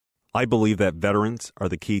I believe that veterans are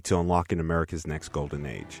the key to unlocking America's next golden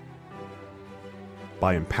age.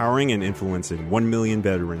 By empowering and influencing 1 million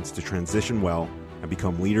veterans to transition well and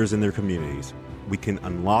become leaders in their communities, we can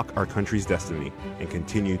unlock our country's destiny and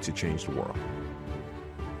continue to change the world.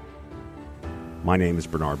 My name is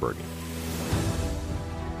Bernard Bergen.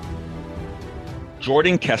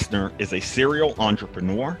 Jordan Kestner is a serial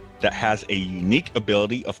entrepreneur that has a unique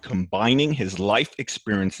ability of combining his life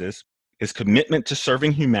experiences, his commitment to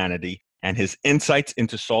serving humanity, and his insights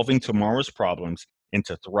into solving tomorrow's problems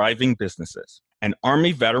into thriving businesses. An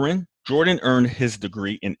Army veteran, Jordan earned his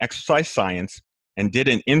degree in exercise science and did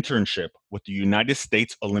an internship with the United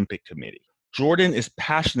States Olympic Committee. Jordan is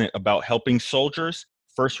passionate about helping soldiers,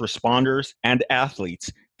 first responders, and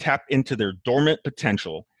athletes tap into their dormant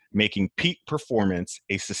potential, making peak performance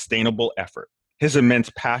a sustainable effort. His immense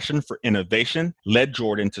passion for innovation led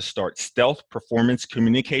Jordan to start Stealth Performance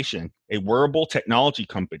Communication, a wearable technology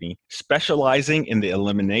company specializing in the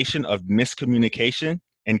elimination of miscommunication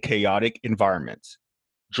in chaotic environments.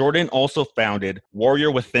 Jordan also founded Warrior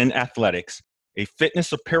Within Athletics, a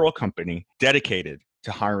fitness apparel company dedicated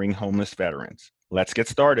to hiring homeless veterans. Let's get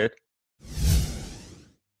started.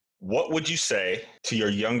 What would you say to your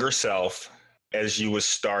younger self as you was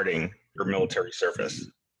starting your military service?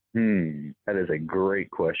 That is a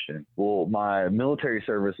great question. Well, my military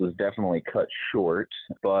service was definitely cut short,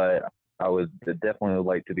 but I would definitely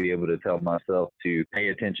like to be able to tell myself to pay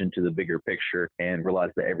attention to the bigger picture and realize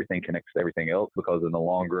that everything connects to everything else, because in the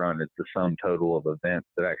long run, it's the sum total of events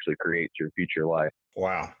that actually creates your future life.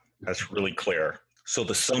 Wow, that's really clear. So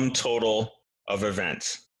the sum total of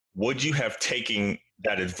events. Would you have taken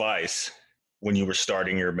that advice when you were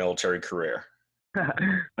starting your military career?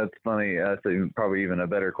 That's funny. That's probably even a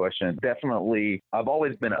better question. Definitely, I've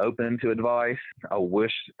always been open to advice. I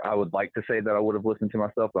wish I would like to say that I would have listened to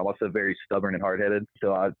myself, but I'm also very stubborn and hard-headed.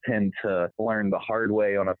 So I tend to learn the hard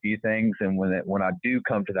way on a few things. And when I do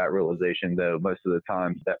come to that realization, though, most of the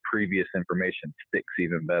time that previous information sticks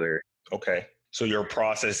even better. Okay. So your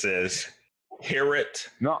process is hear it,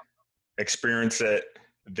 experience it,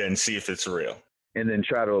 then see if it's real. And then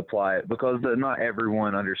try to apply it, because not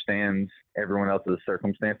everyone understands everyone else's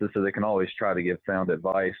circumstances, so they can always try to give sound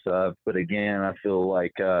advice. But again, I feel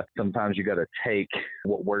like sometimes you got to take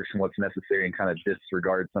what works and what's necessary and kind of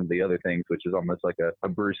disregard some of the other things, which is almost like a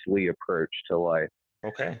Bruce Lee approach to life.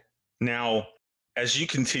 Okay. Now, as you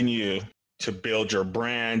continue to build your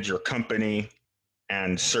brand, your company,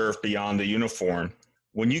 and serve beyond the uniform,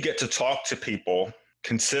 when you get to talk to people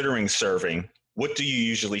considering serving, what do you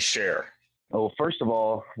usually share? Well, first of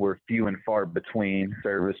all, we're few and far between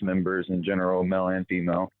service members in general, male and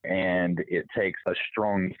female, and it takes a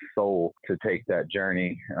strong soul to take that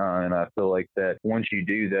journey. And I feel like that once you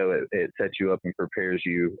do, though, it sets you up and prepares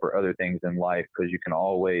you for other things in life, because you can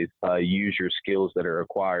always use your skills that are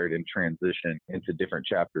acquired and transition into different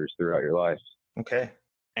chapters throughout your life. Okay.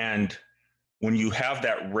 And when you have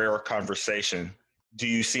that rare conversation, do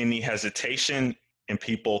you see any hesitation in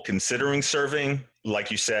people considering serving?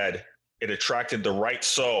 Like you said, it attracted the right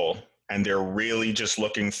soul, and they're really just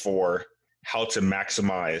looking for how to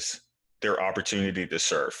maximize their opportunity to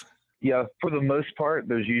serve. Yeah, for the most part,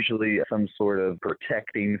 there's usually some sort of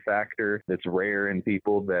protecting factor that's rare in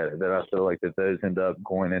people that I feel like that those end up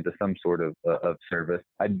going into some sort of service.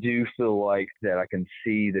 I do feel like that I can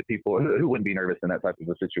see that people who wouldn't be nervous in that type of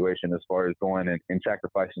a situation, as far as going and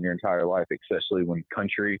sacrificing your entire life, especially when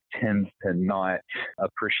country tends to not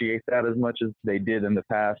appreciate that as much as they did in the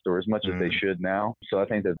past, or as much as they should now. So I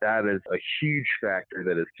think that is a huge factor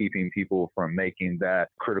that is keeping people from making that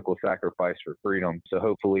critical sacrifice for freedom. So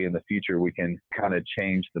hopefully in the future, we can kind of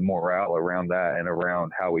change the morale around that and around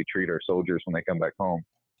how we treat our soldiers when they come back home.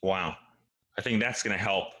 Wow. I think that's going to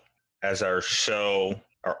help as our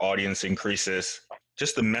audience increases.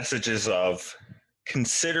 Just the messages of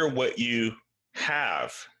consider what you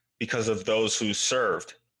have because of those who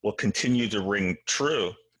served will continue to ring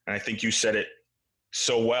true. And I think you said it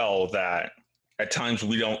so well that at times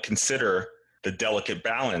we don't consider the delicate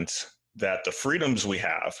balance that the freedoms we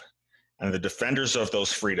have and the defenders of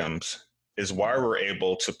those freedoms is why we're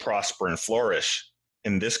able to prosper and flourish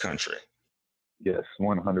in this country. Yes,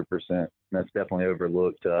 100%. That's definitely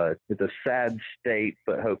overlooked. It's a sad state,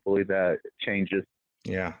 but hopefully that changes.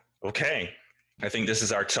 Yeah. Okay. I think this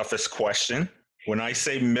is our toughest question. When I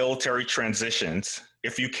say military transitions,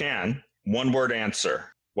 if you can, one word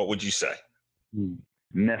answer, what would you say?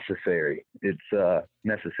 necessary. It's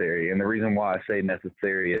necessary. And the reason why I say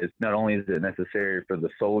necessary is not only is it necessary for the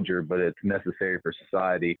soldier, but it's necessary for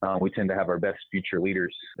society. We tend to have our best future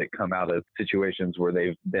leaders that come out of situations where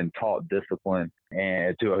they've been taught discipline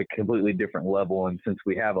and to a completely different level. And since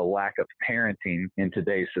we have a lack of parenting in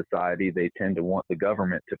today's society, they tend to want the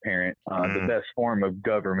government to parent. The best form of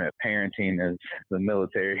government parenting is the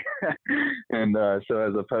military. And so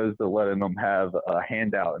as opposed to letting them have a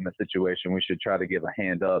handout in the situation, we should try to give a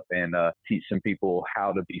hand up and teach some people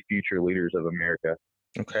how to be future leaders of America.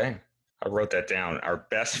 Okay. I wrote that down. Our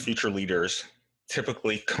best future leaders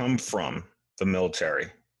typically come from the military.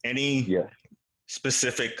 Any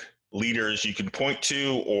specific leaders you can point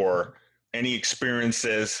to or any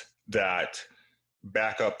experiences that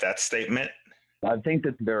back up that statement? I think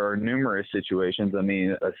that there are numerous situations. I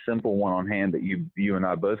mean, a simple one on hand that you and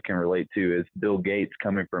I both can relate to is Bill Gates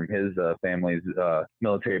coming from his family's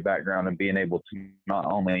military background and being able to not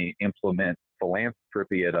only implement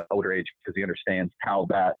philanthropy at an older age because he understands how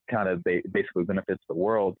that kind of basically benefits the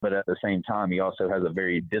world. But at the same time, he also has a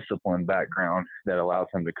very disciplined background that allows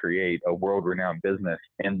him to create a world-renowned business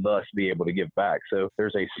and thus be able to give back. So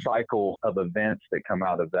there's a cycle of events that come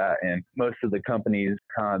out of that. And most of the companies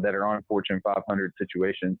that are on Fortune 500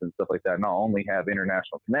 situations and stuff like that not only have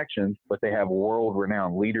international connections, but they have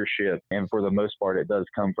world-renowned leadership. And for the most part, it does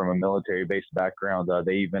come from a military-based background.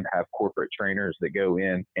 They even have corporate trainers that go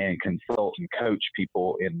in and consult and coach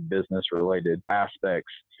people in business-related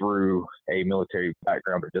aspects through a military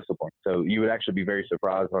background or discipline. So you would actually be very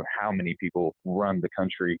surprised on how many people run the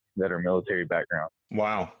country that are military background.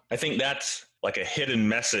 Wow. I think that's like a hidden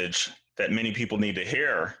message that many people need to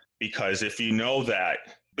hear, because if you know that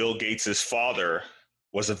Bill Gates' father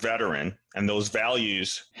was a veteran and those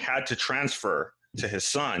values had to transfer to his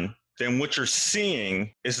son, then what you're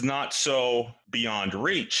seeing is not so beyond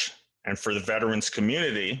reach. And for the veterans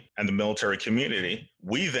community and the military community,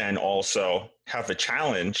 we then also have a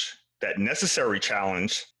challenge, that necessary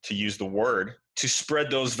challenge, to use the word, to spread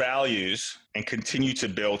those values and continue to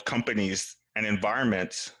build companies and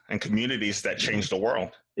environments and communities that change the world.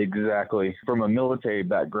 Exactly. From a military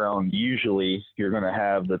background, usually you're going to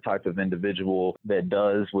have the type of individual that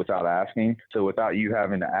does without asking. So without you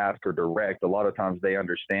having to ask or direct, a lot of times they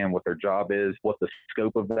understand what their job is, what the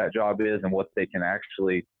scope of that job is, and what they can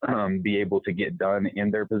actually be able to get done in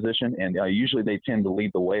their position. And usually they tend to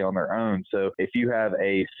lead the way on their own. So if you have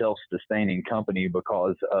a self-sustaining company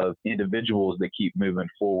because of individuals that keep moving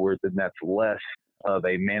forward, then that's less of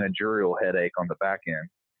a managerial headache on the back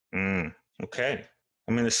end. Okay.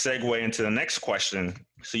 I'm going to segue into the next question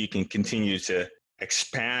so you can continue to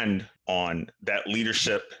expand on that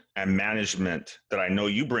leadership and management that I know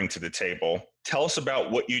you bring to the table. Tell us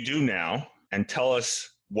about what you do now and tell us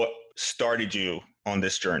what started you on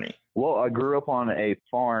this journey. Well, I grew up on a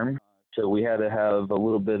farm, so we had to have a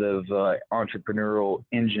little bit of entrepreneurial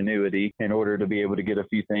ingenuity in order to be able to get a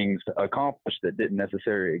few things accomplished that didn't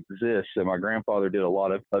necessarily exist. So my grandfather did a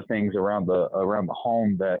lot of things around the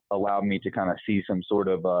home that allowed me to kind of see some sort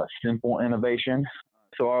of simple innovation.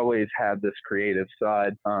 So I always had this creative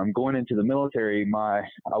side. Going into the military, I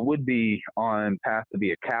would be on path to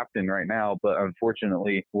be a captain right now, but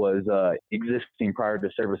unfortunately was existing prior to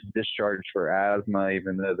service discharge for asthma,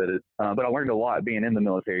 even though but I learned a lot being in the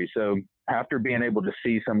military. So after being able to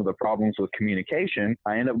see some of the problems with communication,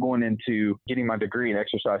 I ended up going into getting my degree in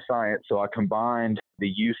exercise science. So I combined the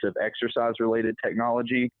use of exercise-related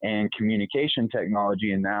technology and communication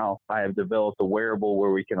technology, and now I have developed a wearable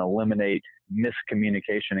where we can eliminate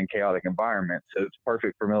miscommunication in chaotic environments. So it's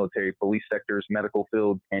perfect for military, police sectors, medical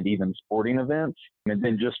fields, and even sporting events. And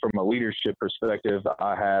then just from a leadership perspective,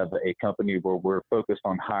 I have a company where we're focused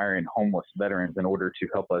on hiring homeless veterans in order to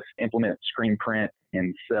help us implement screen print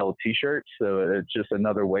and sell T-shirts. So it's just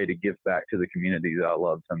another way to give back to the community that I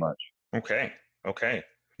love so much. Okay.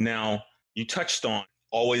 Now, you touched on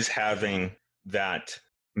always having that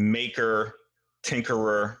maker,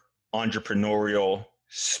 tinkerer, entrepreneurial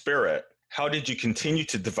spirit. How did you continue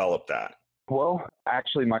to develop that? Well,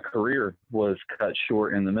 actually, my career was cut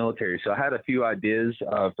short in the military. So I had a few ideas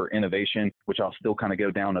for innovation, which I'll still kind of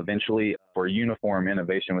go down eventually for uniform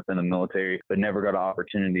innovation within the military, but never got an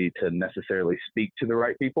opportunity to necessarily speak to the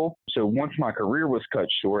right people. So once my career was cut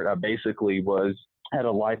short, I basically had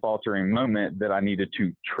a life-altering moment that I needed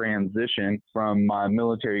to transition from my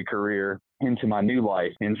military career into my new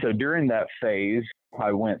life. And so during that phase,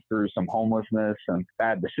 I went through some homelessness and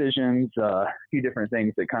bad decisions, a few different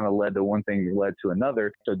things that kind of led to one thing that led to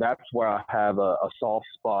another. So that's where I have a soft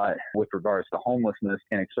spot with regards to homelessness,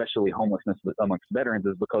 and especially homelessness amongst veterans,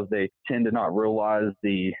 is because they tend to not realize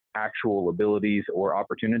the actual abilities or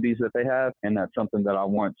opportunities that they have. And that's something that I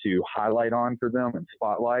want to highlight on for them and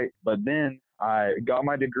spotlight. But then I got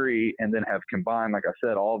my degree and then have combined, like I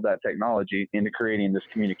said, all of that technology into creating this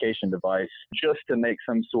communication device just to make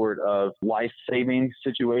some sort of life-saving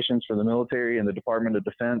situations for the military and the Department of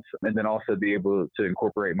Defense, and then also be able to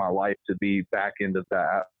incorporate my life to be back into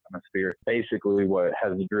that atmosphere. Basically what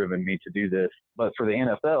has driven me to do this. But for the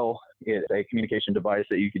NFL, it's a communication device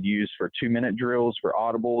that you could use for 2-minute drills, for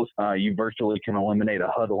audibles. You virtually can eliminate a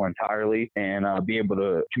huddle entirely and be able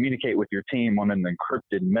to communicate with your team on an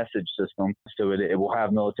encrypted message system. So it will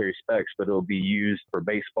have military specs, but it'll be used for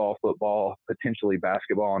baseball, football, potentially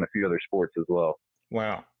basketball, and a few other sports as well.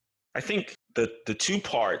 Wow. I think the two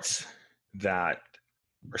parts that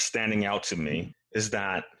are standing out to me is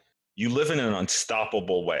that you live in an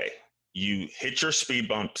unstoppable way. You hit your speed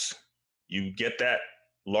bumps, you get that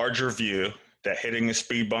larger view that hitting a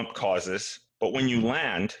speed bump causes, but when you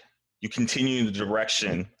land, you continue in the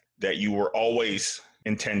direction that you were always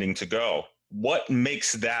intending to go. What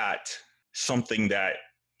makes that something that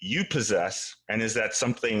you possess, and is that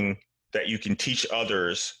something that you can teach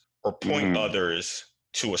others or point others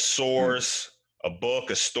to a source, a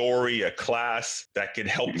book, a story, a class that could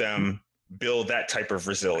help them build that type of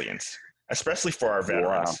resilience, especially for our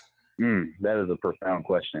veterans? Wow. That is a profound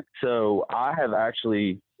question. So I have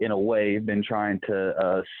actually, in a way, been trying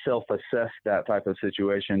to self-assess that type of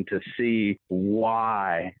situation to see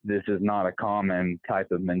why this is not a common type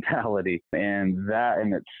of mentality. And that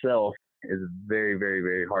in itself is very, very,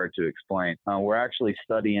 very hard to explain. We're actually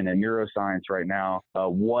studying in neuroscience right now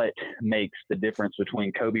what makes the difference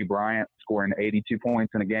between Kobe Bryant scoring 82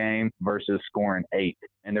 points in a game versus scoring 8.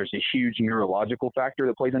 And there's a huge neurological factor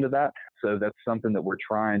that plays into that. So that's something that we're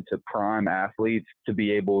trying to prime athletes to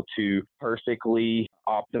be able to perfectly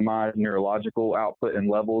optimize neurological output and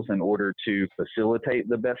levels in order to facilitate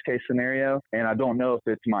the best case scenario. And I don't know if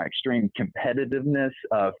it's my extreme competitiveness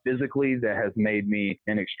physically that has made me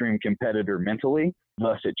an extreme competitor mentally.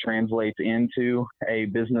 Thus, it translates into a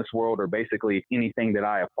business world or basically anything that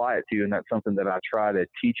I apply it to. And that's something that I try to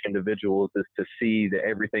teach individuals, is to see that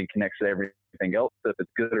everything connects to everything else. So if it's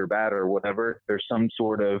good or bad or whatever, there's some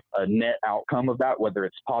sort of a net outcome of that, whether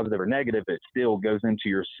it's positive or negative, it still goes into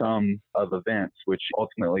your sum of events, which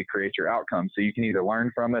ultimately creates your outcome. So you can either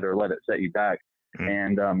learn from it or let it set you back.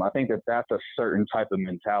 And I think that that's a certain type of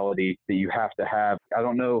mentality that you have to have. I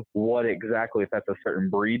don't know what exactly, if that's a certain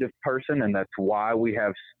breed of person, and that's why we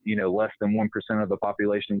have, less than 1% of the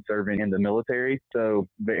population serving in the military. So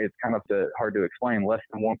it's kind of hard to explain. Less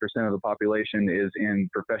than 1% of the population is in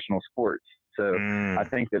professional sports. So I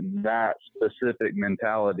think that specific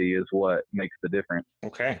mentality is what makes the difference.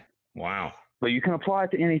 Okay. Wow. But you can apply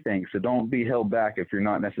it to anything, so don't be held back if you're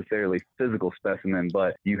not necessarily a physical specimen,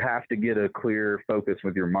 but you have to get a clear focus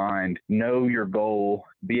with your mind, know your goal,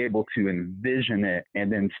 be able to envision it,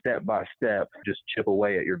 and then step by step, just chip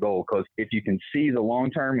away at your goal. Because if you can see the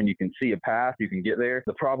long term and you can see a path, you can get there.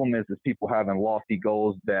 The problem is people having lofty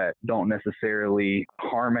goals that don't necessarily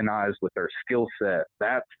harmonize with their skill set.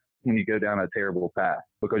 That's when you go down a terrible path,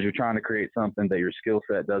 because you're trying to create something that your skill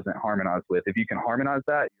set doesn't harmonize with. If you can harmonize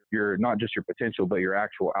that, you're not just your potential, but your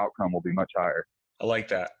actual outcome will be much higher. I like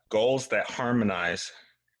that. Goals that harmonize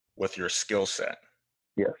with your skill set.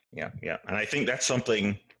 Yes. Yeah. And I think that's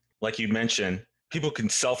something, like you mentioned, people can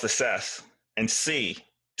self-assess and see,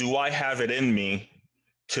 do I have it in me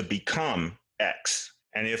to become X?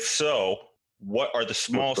 And if so, what are the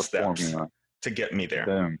small steps formula to get me there?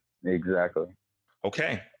 Boom. Exactly.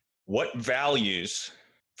 Okay. What values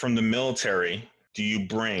from the military do you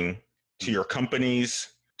bring to your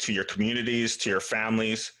companies, to your communities, to your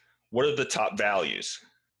families? What are the top values?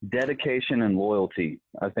 Dedication and loyalty,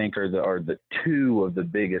 I think, are the two of the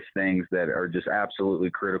biggest things that are just absolutely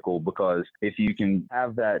critical, because if you can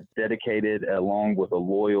have that dedicated along with a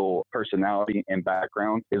loyal personality and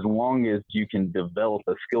background, as long as you can develop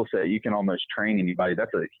a skill set, you can almost train anybody.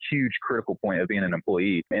 That's a huge critical point of being an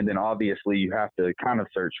employee. And then obviously you have to kind of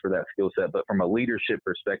search for that skill set. But from a leadership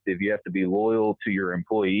perspective, you have to be loyal to your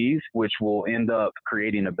employees, which will end up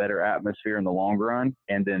creating a better atmosphere in the long run,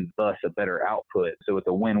 and then thus a better output. So it's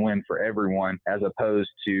a win-win for everyone, as opposed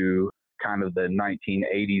to kind of the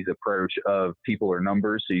 1980s approach of people are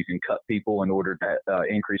numbers, so you can cut people in order to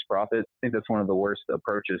increase profit. I think that's one of the worst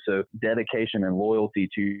approaches. So dedication and loyalty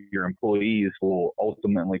to your employees will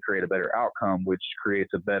ultimately create a better outcome, which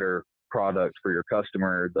creates a better product for your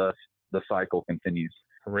customer. Thus, the cycle continues.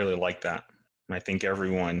 I really like that. And I think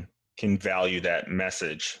everyone can value that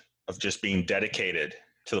message of just being dedicated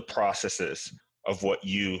to the processes of what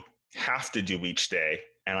you have to do each day.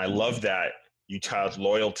 And I love that you tied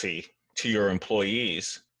loyalty to your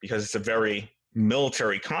employees, because it's a very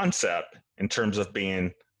military concept in terms of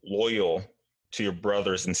being loyal to your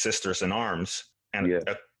brothers and sisters in arms and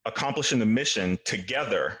accomplishing the mission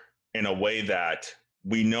together in a way that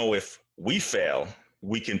we know if we fail,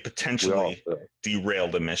 we can potentially derail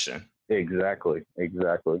the mission. Exactly.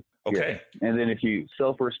 Okay. Yeah. And then if you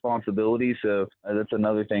self-responsibility, so that's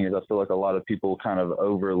another thing is I feel like a lot of people kind of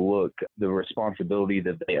overlook the responsibility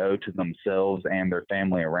that they owe to themselves and their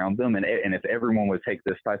family around them. And if everyone would take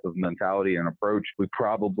this type of mentality and approach, we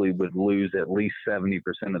probably would lose at least 70%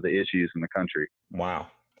 of the issues in the country. Wow.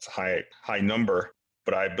 It's a high number,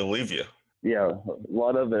 but I believe you. Yeah, a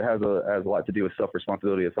lot of it has a lot to do with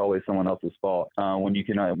self-responsibility. It's always someone else's fault. When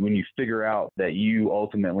you figure out that you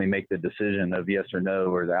ultimately make the decision of yes or no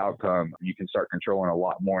or the outcome, you can start controlling a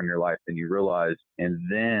lot more in your life than you realize. And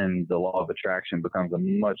then the law of attraction becomes a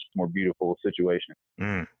much more beautiful situation.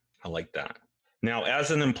 I like that. Now, as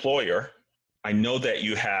an employer, I know that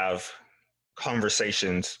you have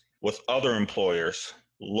conversations with other employers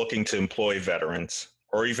looking to employ veterans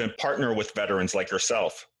or even partner with veterans like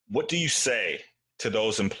yourself. What do you say to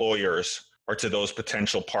those employers or to those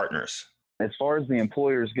potential partners? As far as the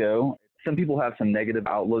employers go, some people have some negative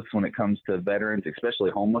outlooks when it comes to veterans,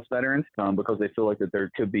 especially homeless veterans, because they feel like that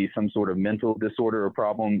there could be some sort of mental disorder or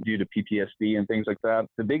problem due to PTSD and things like that.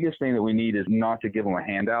 The biggest thing that we need is not to give them a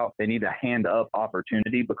handout. They need a hand up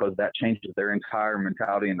opportunity, because that changes their entire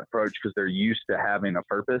mentality and approach, because they're used to having a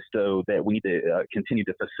purpose. So that we need to continue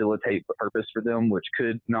to facilitate the purpose for them, which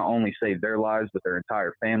could not only save their lives, but their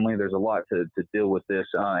entire family. There's a lot to deal with this.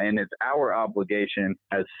 And it's our obligation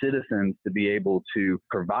as citizens to be able to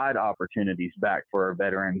provide opportunities back for our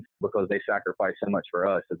veterans, because they sacrifice so much for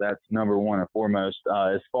us. So that's number one and foremost.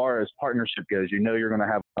 As far as partnership goes, you're going to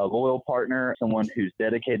have a loyal partner, someone who's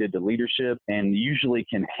dedicated to leadership and usually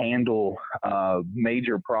can handle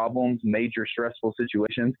major problems, major stressful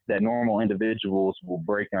situations that normal individuals will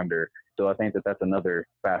break under. So I think that that's another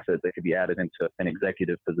facet that could be added into an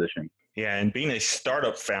executive position. Yeah, and being a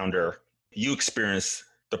startup founder, you experience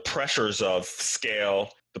the pressures of scale,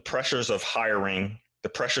 the pressures of hiring, the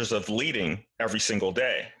pressures of leading every single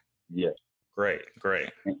day. Yes. Great.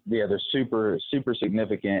 Yeah, they're super, super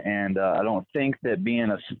significant. And I don't think that being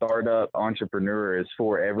a startup entrepreneur is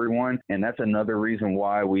for everyone. And that's another reason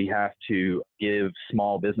why we have to give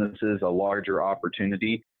small businesses a larger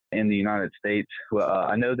opportunity in the United States.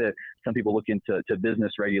 I know that some people look into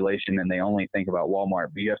business regulation and they only think about Walmart,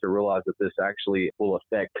 but you have to realize that this actually will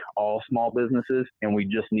affect all small businesses. And we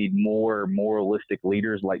just need more moralistic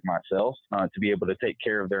leaders like myself to be able to take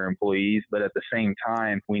care of their employees. But at the same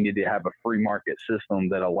time, we need to have a free market system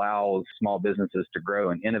that allows small businesses to grow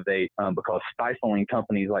and innovate, because stifling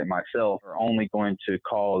companies like myself are only going to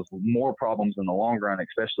cause more problems in the long run,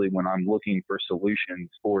 especially when I'm looking for solutions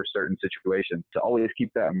for certain situations. So always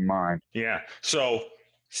keep that in mind. Yeah. So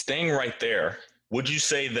staying right there, would you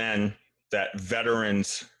say then that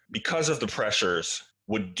veterans, because of the pressures,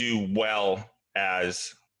 would do well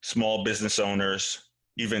as small business owners,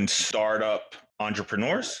 even startup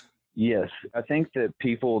entrepreneurs? Yes. I think that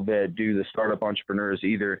people that do the startup entrepreneurs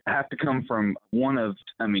either have to come from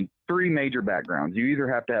three major backgrounds. You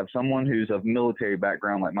either have to have someone who's of military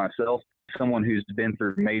background like myself, someone who's been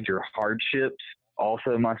through major hardships,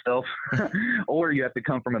 also myself, or you have to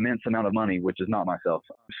come from immense amount of money, which is not myself.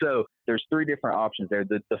 So there's three different options there.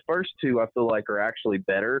 The first two I feel like are actually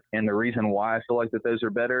better. And the reason why I feel like that those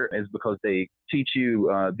are better is because they teach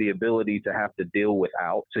you the ability to have to deal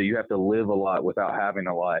without. So you have to live a lot without having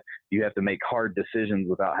a lot. You have to make hard decisions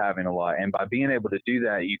without having a lot. And by being able to do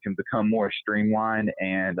that, you can become more streamlined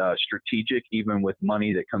and strategic, even with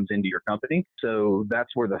money that comes into your company. So that's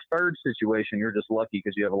where the third situation, you're just lucky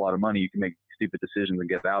because you have a lot of money. You can make stupid decisions and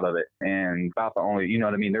get out of it. And about the only,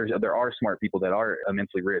 there are smart people that are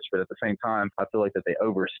immensely rich, but at the same time, I feel like that they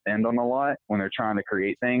overspend on a lot when they're trying to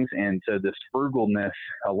create things. And so this frugalness,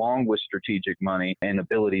 along with strategic money and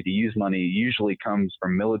ability to use money, usually comes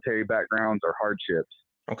from military backgrounds or hardships.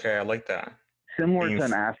 Okay, I like that. Similar to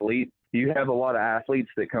an athlete, you have a lot of athletes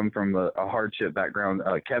that come from a hardship background.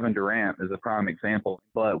 Kevin Durant is a prime example,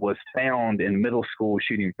 but was found in middle school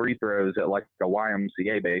shooting free throws at like a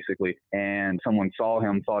YMCA basically. And someone saw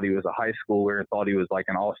him, thought he was a high schooler, thought he was like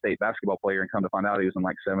an all-state basketball player, and come to find out he was in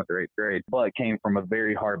like 7th or 8th grade, but came from a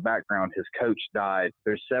very hard background. His coach died.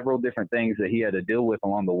 There's several different things that he had to deal with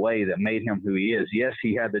along the way that made him who he is. Yes,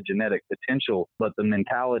 he had the genetic potential, but the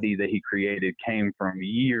mentality that he created came from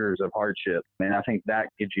years of hardship. And I think that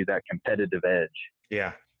gives you that competitive edge.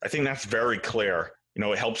 Yeah, I think that's very clear.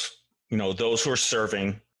 It helps, those who are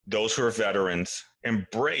serving, those who are veterans,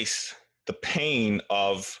 embrace the pain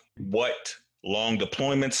of what long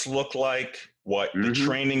deployments look like, what the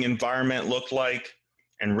training environment looked like,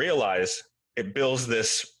 and realize it builds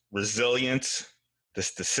this resilience,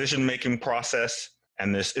 this decision-making process,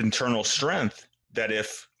 and this internal strength that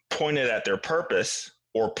if pointed at their purpose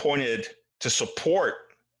or pointed to support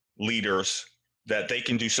leaders, that they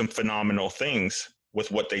can do some phenomenal things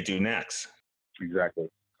with what they do next. Exactly.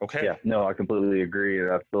 Okay. Yeah, no, I completely agree.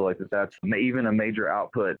 I feel like that's even a major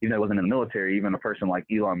output. It wasn't in the military. Even a person like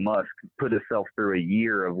Elon Musk put himself through a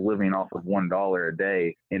year of living off of $1 a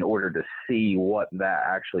day in order to see what that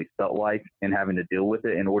actually felt like and having to deal with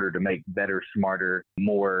it in order to make better, smarter,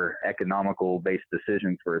 more economical based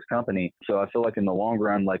decisions for his company. So I feel like in the long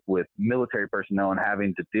run, like with military personnel and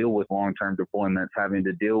having to deal with long-term deployments, having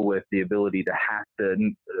to deal with the ability to have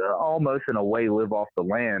to almost in a way live off the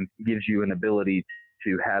land gives you an ability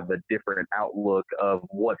to have a different outlook of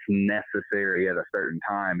what's necessary at a certain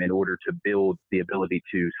time in order to build the ability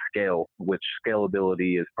to scale, which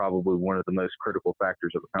scalability is probably one of the most critical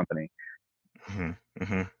factors of a company.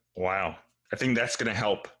 Wow. I think that's going to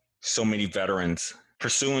help so many veterans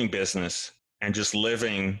pursuing business and just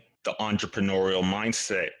living the entrepreneurial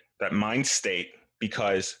mindset, that mind state,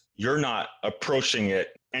 because you're not approaching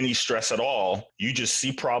it any stress at all. You just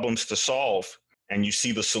see problems to solve and you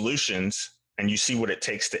see the solutions and you see what it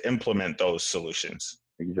takes to implement those solutions.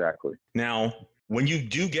 Exactly. Now, when you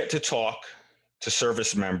do get to talk to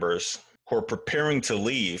service members who are preparing to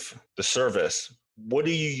leave the service, what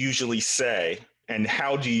do you usually say and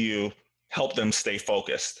how do you help them stay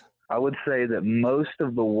focused? I would say that most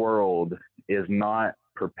of the world is not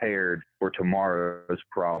prepared for tomorrow's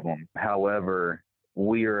problem. However,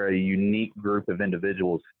 we are a unique group of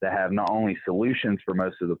individuals that have not only solutions for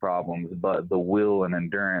most of the problems, but the will and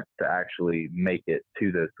endurance to actually make it to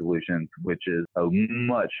those solutions, which is a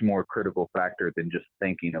much more critical factor than just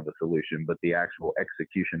thinking of a solution, but the actual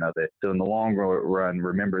execution of it. So in the long run,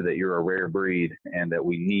 remember that you're a rare breed and that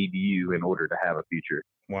we need you in order to have a future.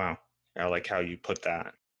 Wow. I like how you put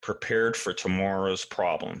that. Prepared for tomorrow's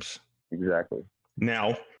problems. Exactly.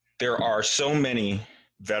 Now, there are so many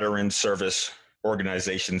veteran service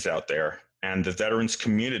organizations out there, and the veterans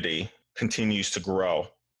community continues to grow.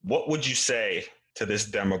 What would you say to this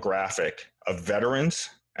demographic of veterans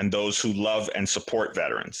and those who love and support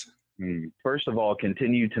veterans? First of all,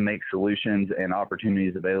 continue to make solutions and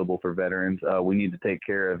opportunities available for veterans. We need to take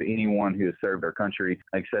care of anyone who has served our country,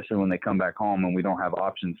 especially when they come back home and we don't have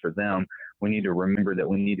options for them. We need to remember that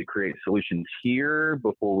we need to create solutions here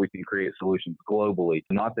before we can create solutions globally.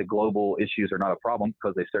 Not that global issues are not a problem,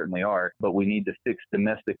 because they certainly are, but we need to fix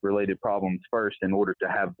domestic related problems first in order to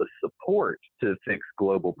have the support to fix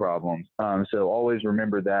global problems. So always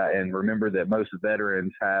remember that, and remember that most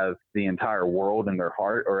veterans have the entire world in their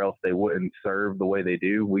heart, or else they wouldn't serve the way they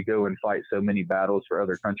do. We go and fight so many battles for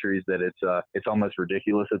other countries that it's almost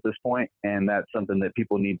ridiculous at this point. And that's something that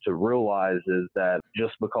people need to realize, is that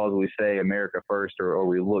just because we say America first or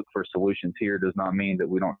we look for solutions here does not mean that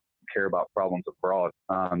we don't care about problems abroad.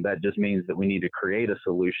 That just means that we need to create a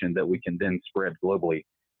solution that we can then spread globally.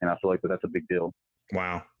 And I feel like that's a big deal.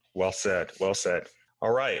 Wow. Well said. Well said.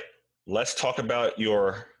 All right. Let's talk about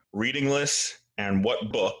your reading list, and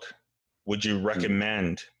what book would you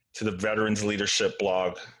recommend to the Veterans Leadership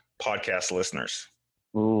Blog podcast listeners?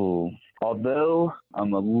 Ooh. Although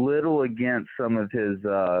I'm a little against some of his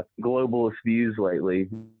globalist views lately,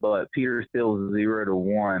 but Peter Thiel's 0 to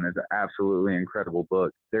 1 is an absolutely incredible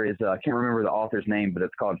book. There is, I can't remember the author's name, but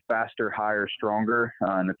it's called Faster, Higher, Stronger.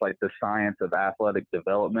 And it's like the science of athletic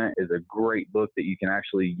development. Is a great book that you can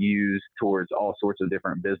actually use towards all sorts of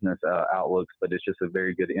different business outlooks, but it's just a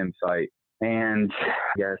very good insight. And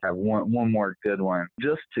guys, have one more good one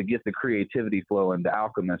just to get the creativity flowing. The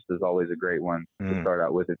Alchemist is always a great one to start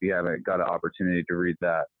out with if you haven't got an opportunity to read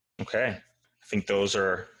that. Okay. I think those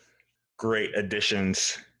are great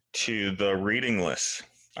additions to the reading list.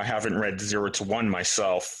 I haven't read 0 to 1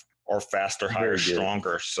 myself, or Faster, Higher,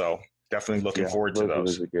 Stronger. So definitely looking forward to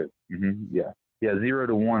those. Those are good. Yeah. Yeah, 0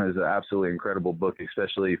 to 1 is an absolutely incredible book,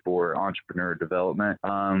 especially for entrepreneur development.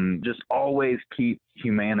 Just always keep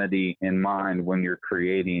humanity in mind when you're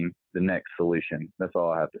creating the next solution. That's all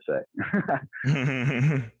I have to say.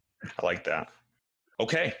 I like that.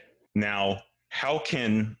 Okay. Now, how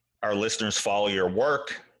can our listeners follow your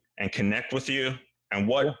work and connect with you? And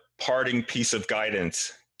what parting piece of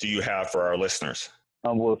guidance do you have for our listeners?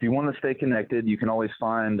 Well, if you want to stay connected, you can always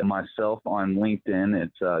find myself on LinkedIn.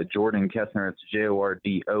 It's Jordan Kestner. It's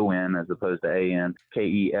Jordon as opposed to AN,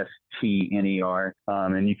 Kestner.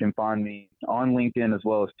 And you can find me on LinkedIn as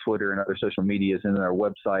well as Twitter and other social medias. And our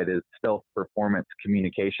website is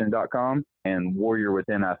stealthperformancecommunication.com and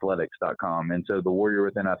warriorwithinathletics.com. And so the Warrior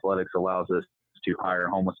Within Athletics allows us to hire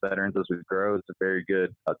homeless veterans as we grow. It's a very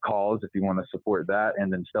good cause if you want to support that.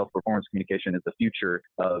 And then Stealth Performance Communication is the future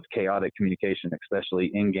of chaotic communication, especially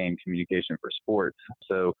in-game communication for sports.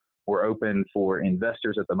 So we're open for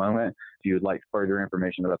investors at the moment. If you would like further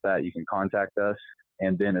information about that, you can contact us.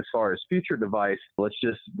 And then as far as future device, let's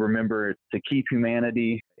just remember to keep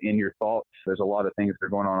humanity in your thoughts. There's a lot of things that are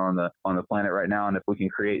going on the planet right now. And if we can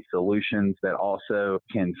create solutions that also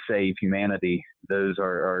can save humanity, those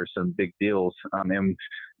are some big deals. And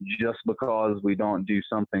just because we don't do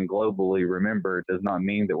something globally, remember, it does not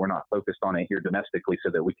mean that we're not focused on it here domestically so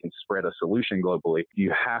that we can spread a solution globally.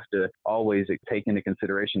 You have to always take into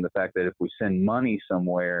consideration the fact that if we send money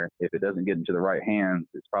somewhere, if it doesn't get into the right hands,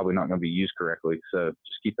 it's probably not going to be used correctly. So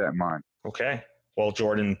just keep that in mind. Okay. Well,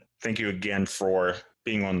 Jordan, thank you again for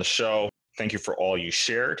being on the show. Thank you for all you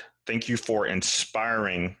shared. Thank you for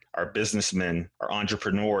inspiring our businessmen, our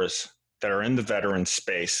entrepreneurs that are in the veteran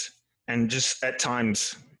space and just at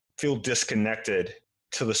times feel disconnected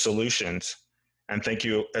to the solutions. And thank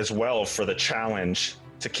you as well for the challenge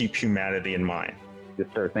to keep humanity in mind. Yes,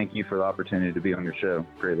 sir. Thank you for the opportunity to be on your show.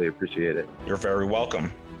 Greatly appreciate it. You're very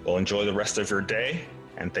welcome. Well, enjoy the rest of your day.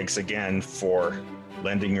 And thanks again for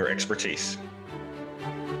lending your expertise.